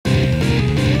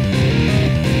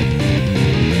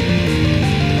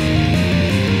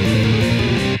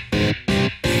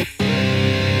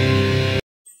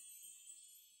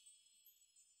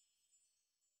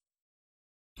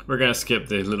We're gonna skip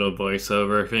the little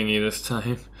voiceover thingy this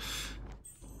time.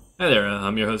 Hi there,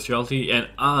 I'm your host Jalty, and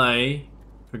I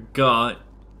forgot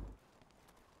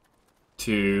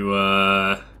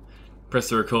to press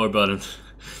the record button.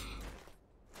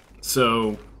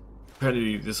 So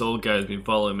apparently this old guy's been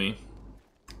following me,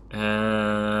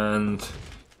 and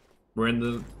we're in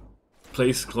the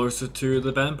place closer to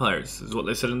the vampires, is what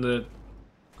they said in the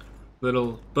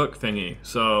little book thingy.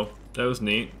 So that was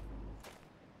neat.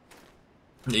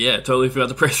 Yeah, totally forgot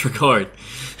to press record.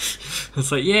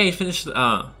 It's like, yay, finished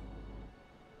the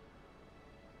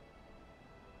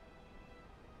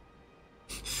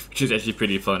which is actually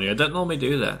pretty funny. I don't normally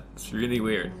do that. It's really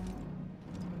weird.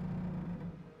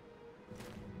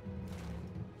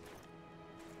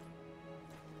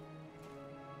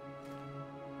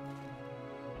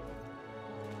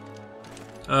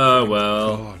 Oh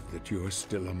well. God that you are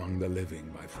still among the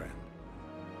living, my friend.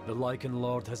 The Lycan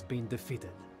Lord has been defeated.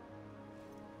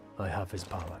 I have his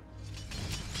power.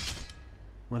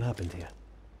 What happened here?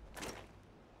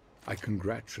 I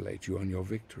congratulate you on your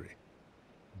victory.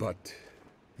 But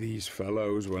these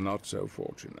fellows were not so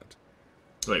fortunate.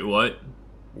 Wait, what?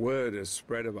 Word has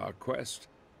spread of our quest.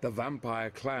 The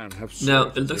vampire clan have Now,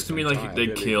 it slaughtered looks this to me like entire they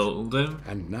village, killed him.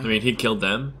 and now I mean, he killed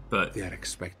them, but they are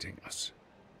expecting us.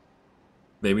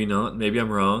 maybe not. Maybe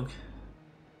I'm wrong.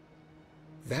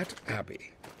 That abbey.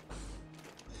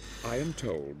 I am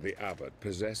told the abbot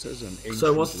possesses an ancient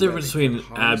So what's the difference relic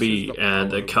between that harnesses abbey the and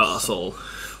power a of the castle? sun.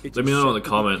 It Let me is know in the said to be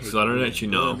comments, because I don't capable actually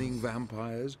of know. burning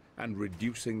vampires and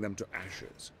reducing them to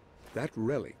ashes. That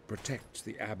relic protects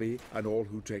the abbey and all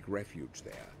who take refuge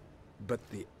there. But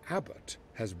the abbot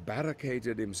has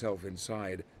barricaded himself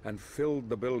inside and filled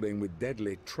the building with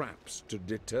deadly traps to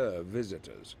deter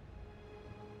visitors.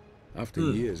 After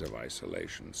years of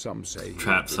isolation, some say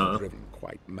Traps, he's been huh? driven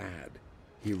quite mad.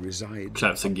 He resides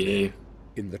Traps are up gay. there,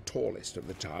 in the tallest of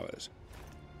the towers.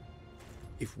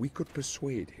 If we could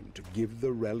persuade him to give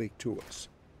the relic to us,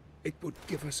 it would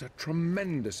give us a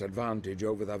tremendous advantage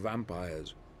over the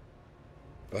vampires.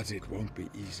 But it won't be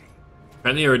easy.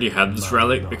 Apparently I already had this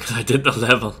relic because I did the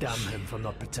level. Damn him for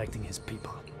not protecting his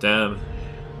people. Damn.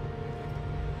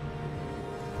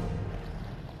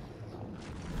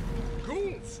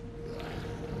 Ghouls!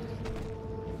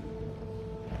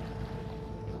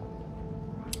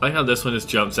 I like how this one just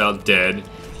jumps out dead.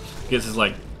 Gets his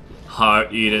like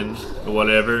heart eaten or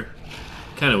whatever.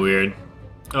 Kinda weird.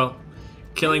 Oh.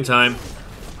 Killing time.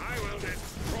 I will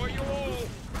destroy you all!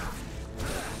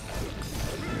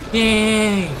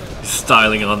 Yay!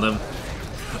 Styling on them.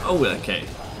 Oh, okay.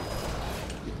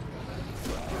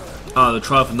 Oh, the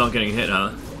trial for not getting hit,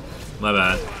 huh? My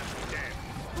bad.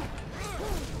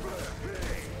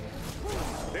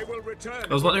 They will return.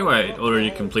 I was wondering why I already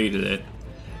completed it.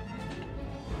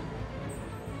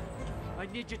 I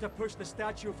need you to push the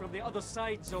statue from the other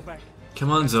side, Zobek.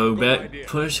 Come on, good Zobek. idea.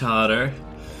 Push harder.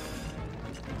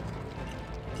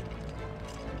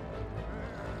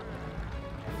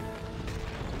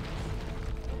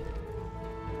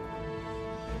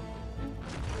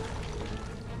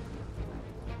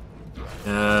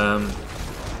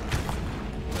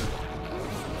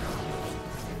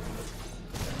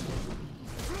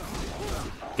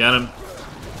 Got him.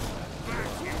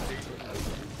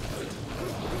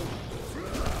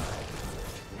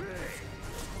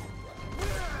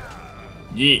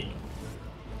 Yeet.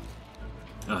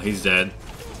 Oh, he's dead.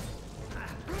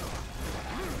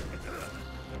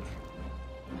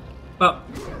 Well,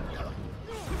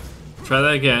 try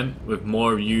that again with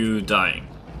more of you dying.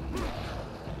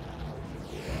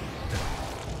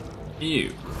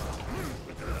 Ew.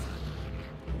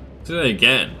 Do that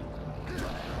again.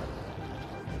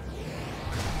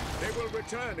 They will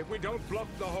return if we don't block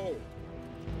the hole.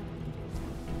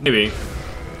 Maybe.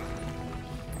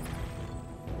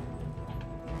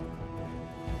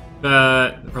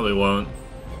 But probably won't.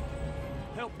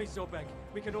 Help me, Zobek.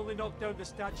 We can only knock down the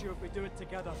statue if we do it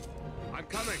together. I'm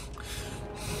coming.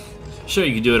 Sure,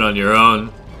 you can do it on your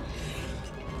own.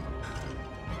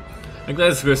 I'm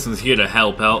glad this person's here to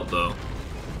help out, though.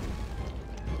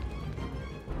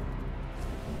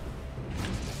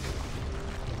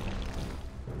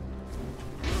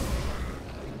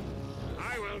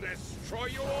 I will destroy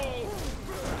you all.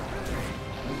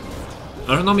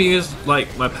 I don't normally use,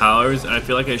 like, my powers, and I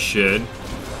feel like I should.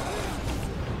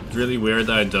 It's really weird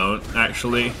that I don't,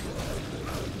 actually.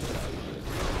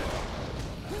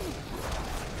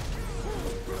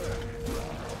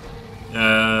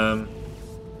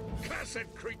 Cursed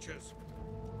creatures.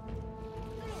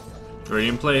 Already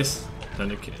in place. Time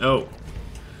to oh.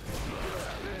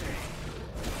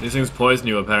 These things poison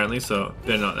you apparently, so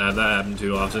better not have that happen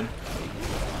too often.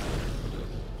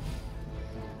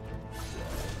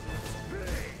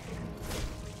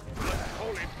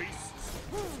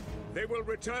 will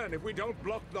return if we don't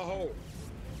block the hole.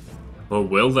 Or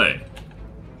will they?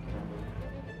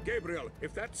 Gabriel,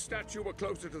 if that statue were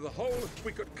closer to the hole,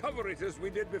 we could cover it as we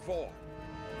did before.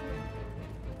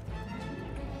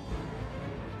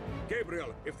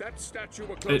 Gabriel, if that statue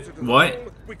were closer to the what? hole,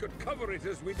 we could cover it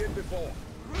as we did before.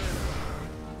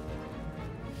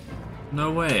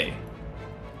 No way.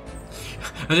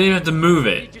 I didn't even have to move I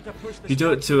it. need you to push the You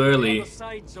do it statue too to the early. other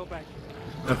side, Zobek.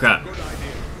 Okay. Good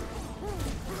idea.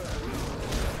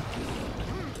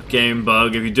 Game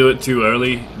bug. If you do it too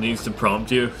early, it needs to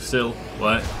prompt you still.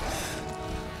 What?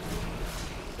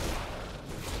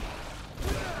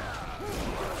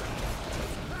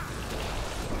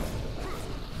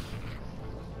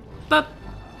 But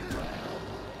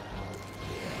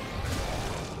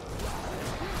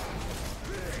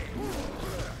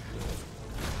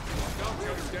Don't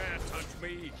you dare touch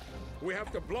me. We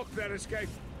have to block their escape.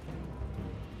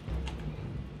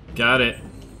 got it.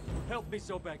 Help me,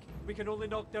 Zobek. We can only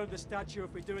knock down the statue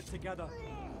if we do it together.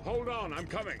 Hold on, I'm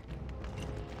coming.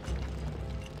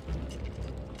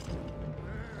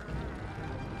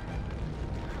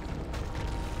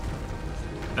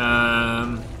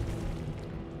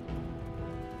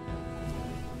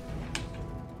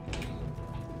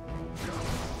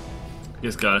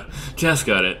 Just got it. Just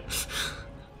got it.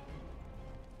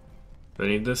 Do I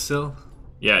need this still?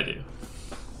 Yeah, I do.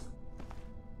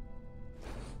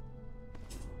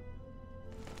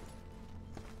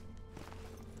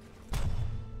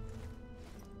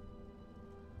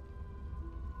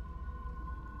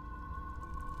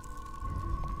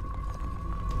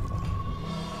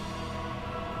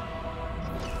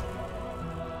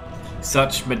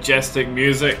 Such majestic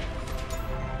music.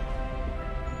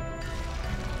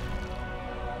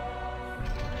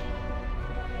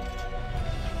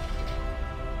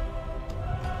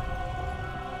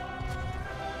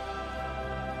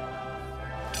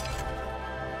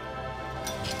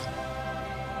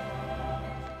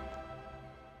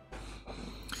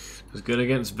 It was good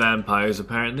against vampires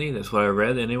apparently, that's what I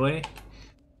read anyway.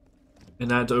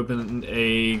 And I had to open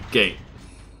a gate.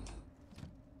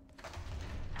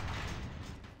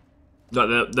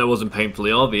 That wasn't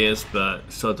painfully obvious,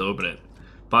 but still had to open it.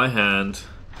 By hand.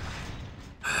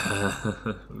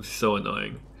 It was so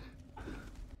annoying.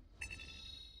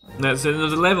 And that's the end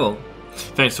of the level.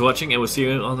 Thanks for watching and we'll see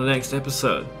you on the next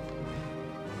episode.